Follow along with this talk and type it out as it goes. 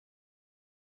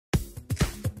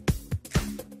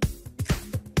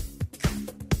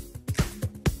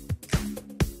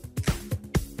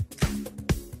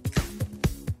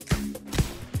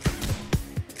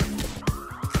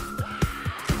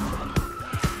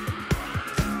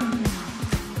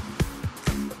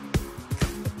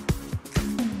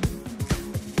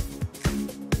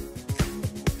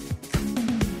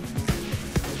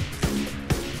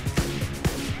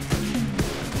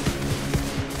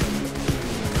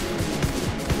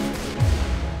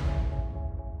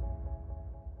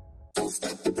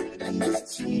stop the beat and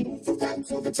let you move around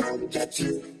till the time we get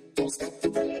you. Don't stop the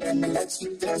beat and let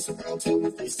you dance around till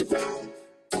we face the ground.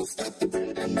 Don't stop the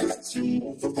beat and let you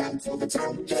move around till the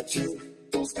time we get you.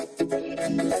 Don't stop the beat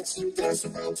and let you dance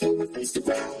around till we face the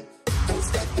ground. Don't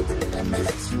stop the beat and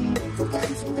let you move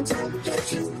around till the time we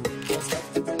get you. Don't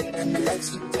stop the beat and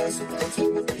let you dance around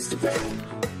till we face the ground.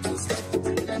 Don't stop the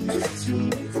beat and let you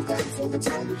move around till the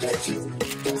time we get you.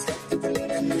 Don't stop the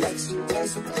beat and let you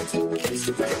dance around till we face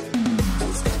the ground.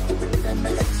 Don't stop the beat and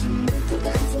let you move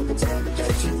around till the time we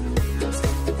get you. Don't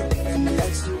stop the beat and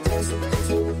let you dance around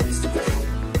till we face the ground.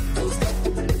 Don't stop the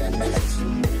beat and let you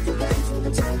move around till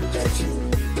the time we get you.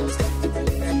 Don't stop the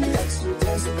beat and let you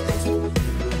dance around till we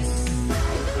face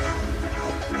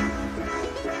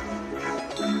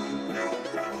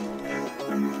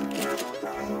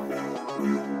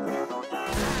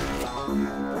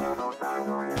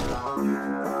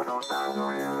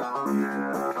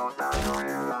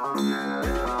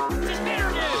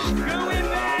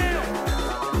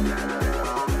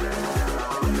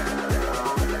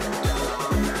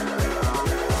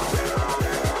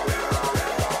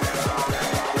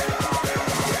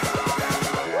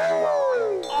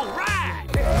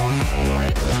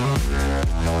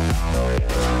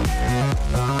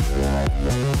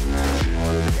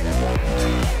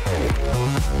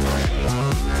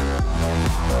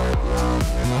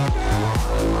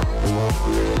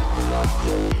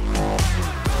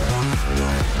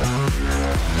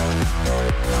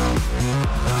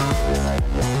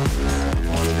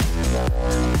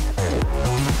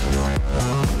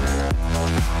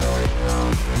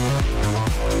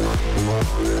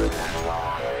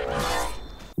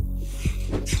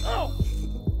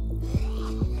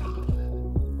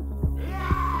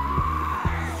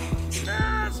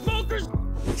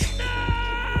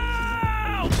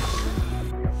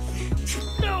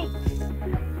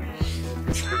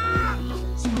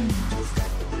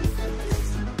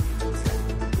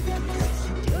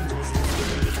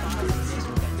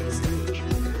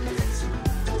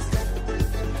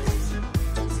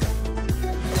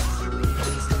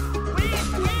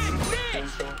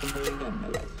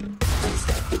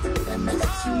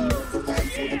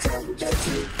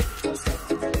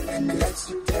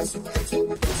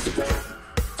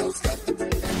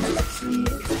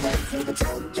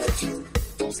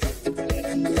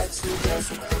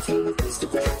the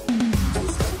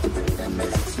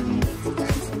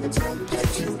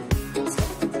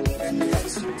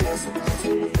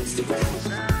ground.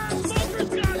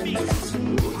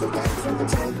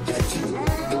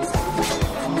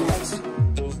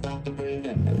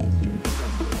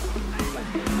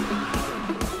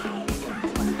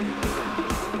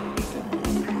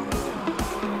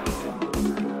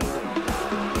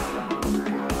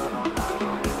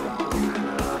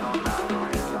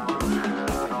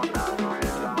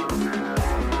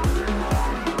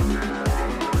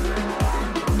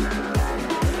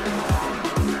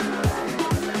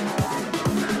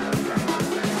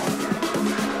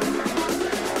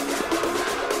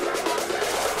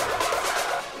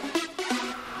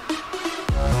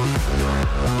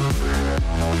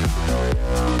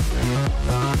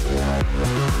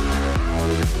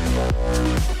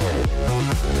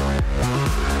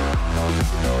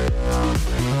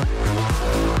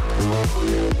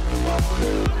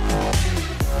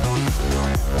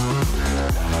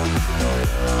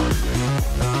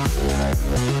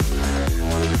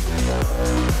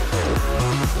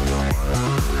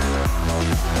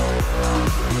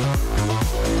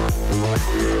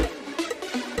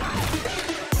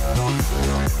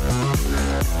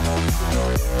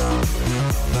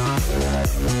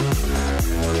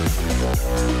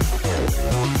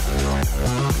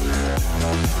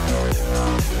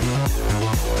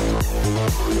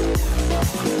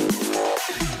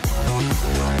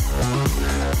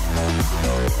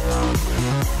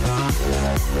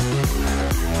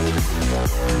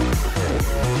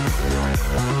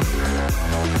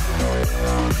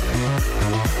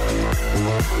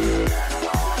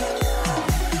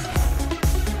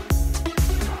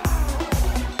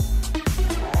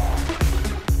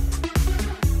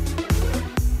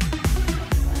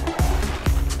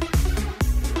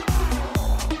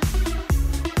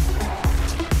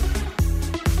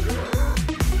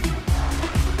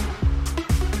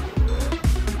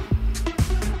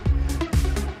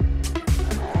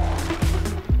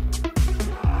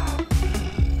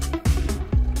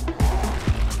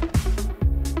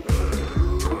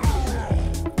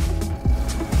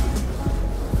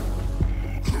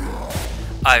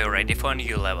 Are you ready for a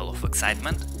new level of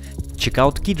excitement? Check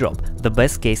out Keydrop, the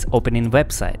best case opening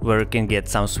website where you can get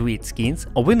some sweet skins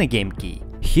or win a game key.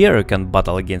 Here you can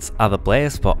battle against other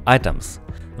players for items.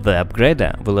 The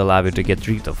upgrader will allow you to get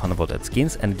rid of unwanted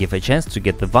skins and give a chance to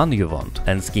get the one you want,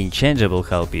 and Skin Changer will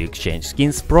help you exchange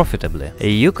skins profitably.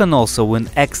 You can also win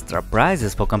extra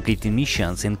prizes for completing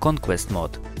missions in Conquest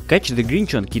mode. Catch the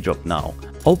Grinch key drop now.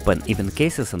 Open event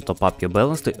cases and top up your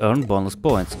balance to earn bonus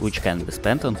points, which can be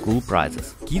spent on cool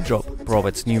prizes. Keydrop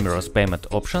provides numerous payment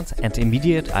options and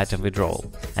immediate item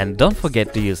withdrawal. And don't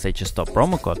forget to use HSTM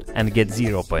promo code and get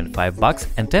 0.5 bucks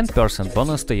and 10%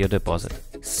 bonus to your deposit.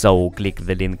 So click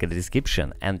the link in the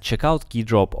description and check out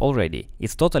Keydrop already,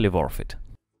 it's totally worth it.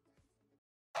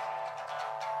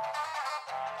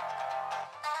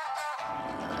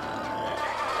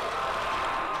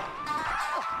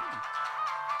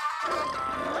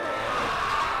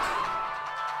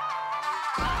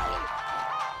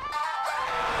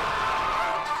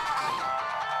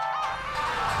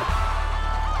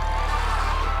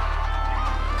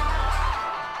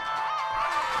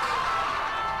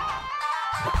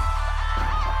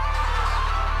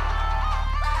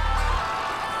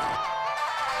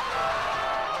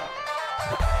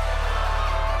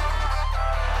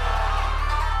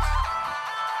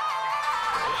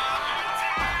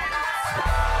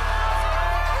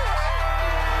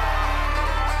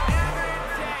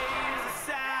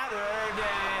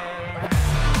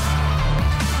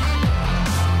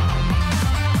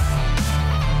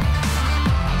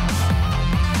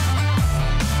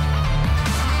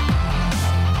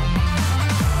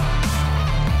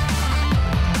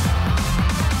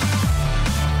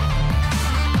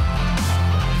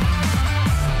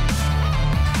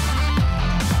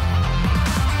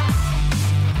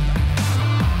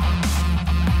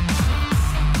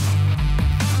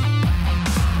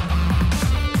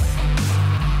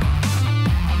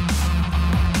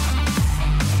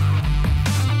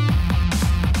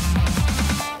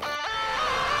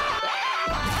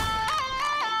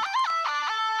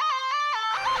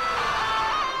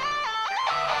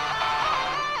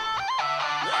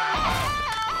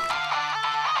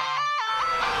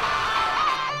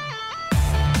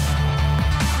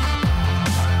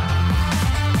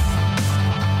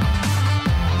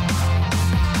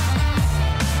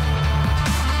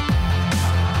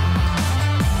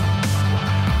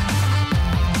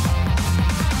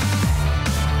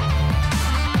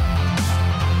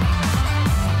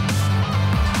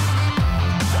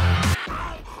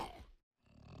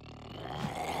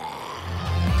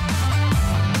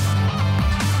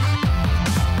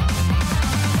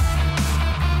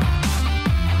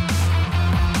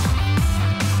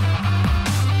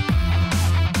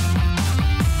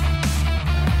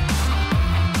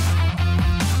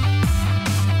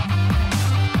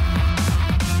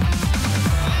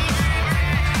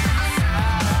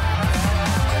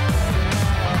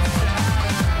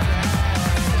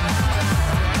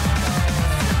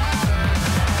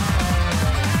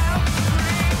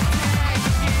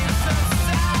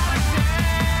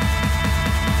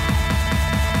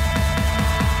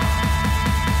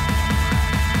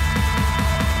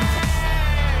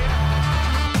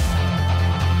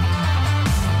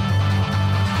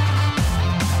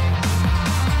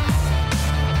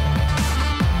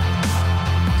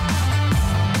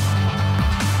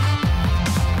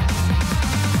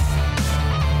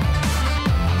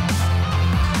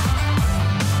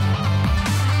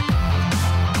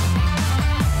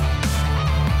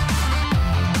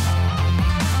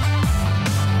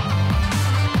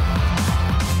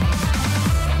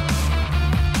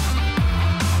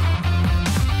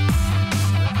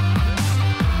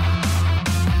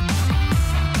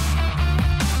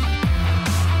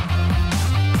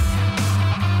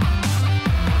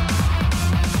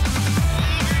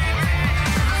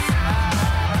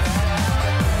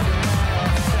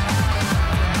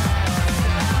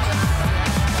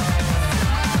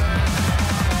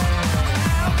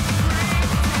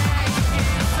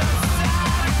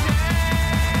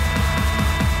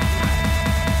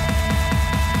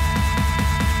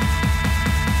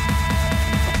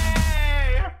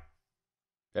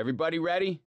 Everybody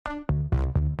ready?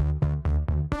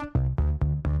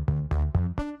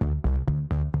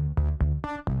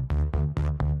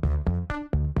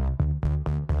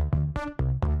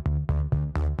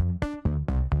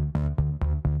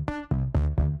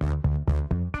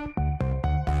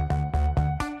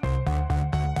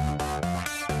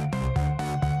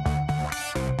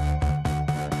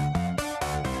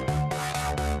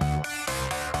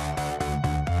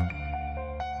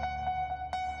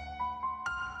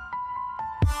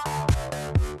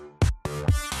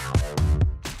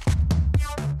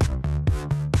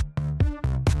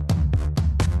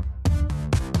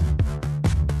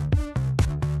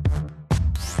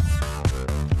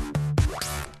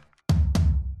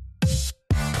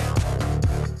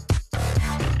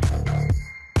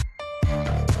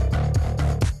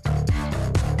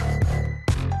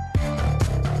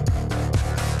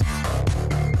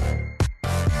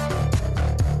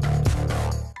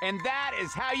 And that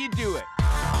is how you do it.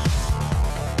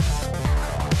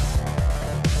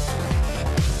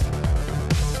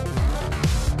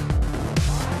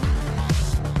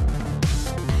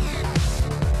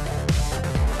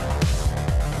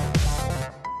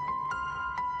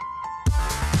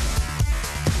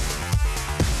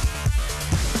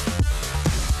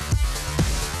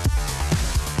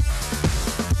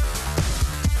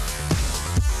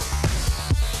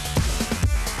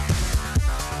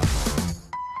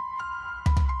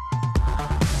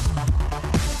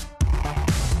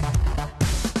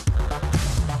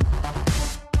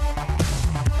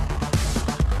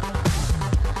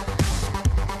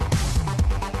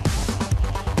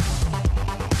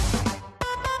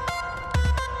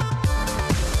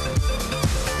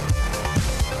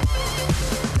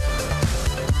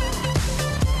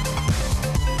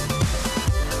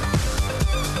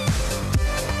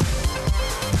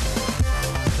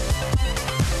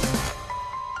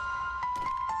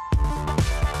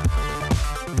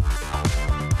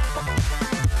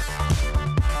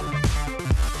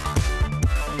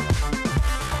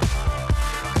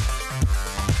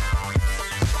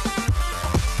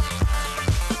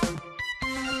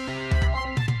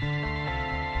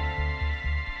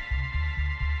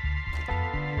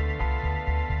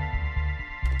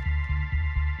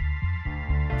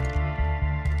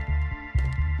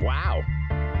 Wow,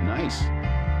 nice.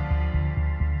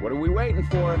 What are we waiting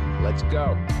for? Let's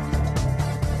go.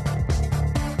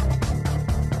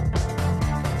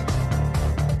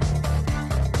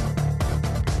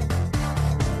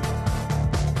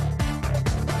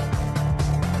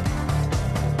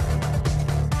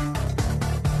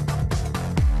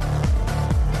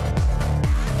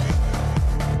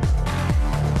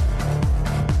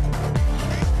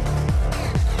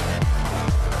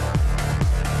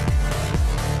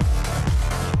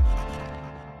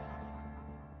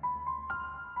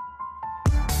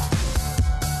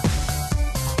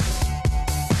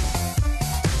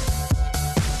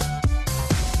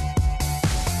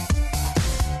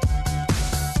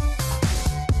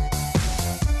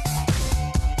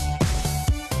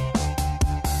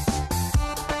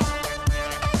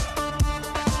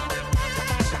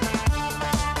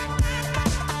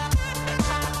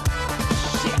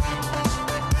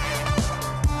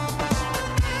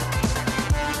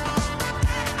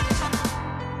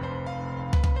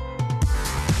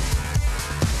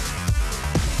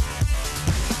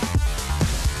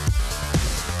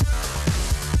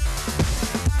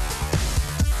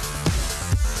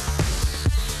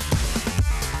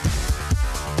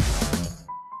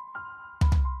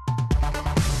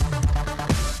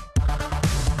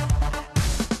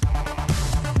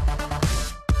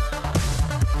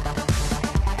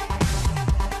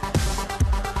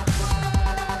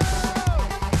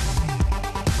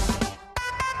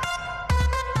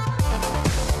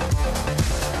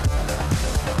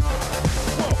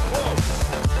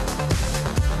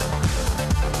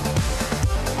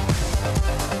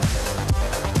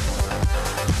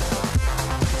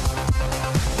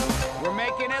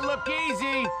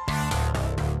 Easy.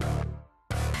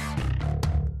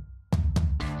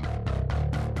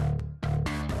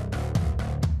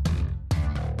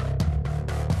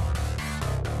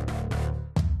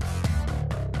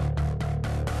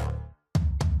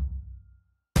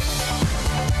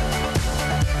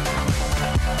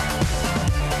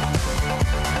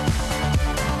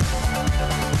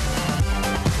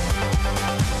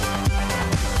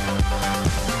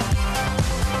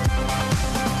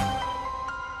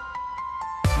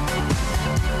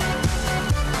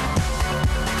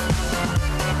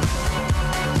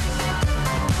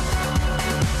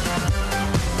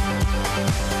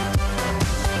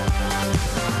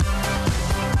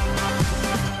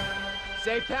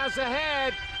 Safe pass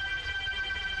ahead.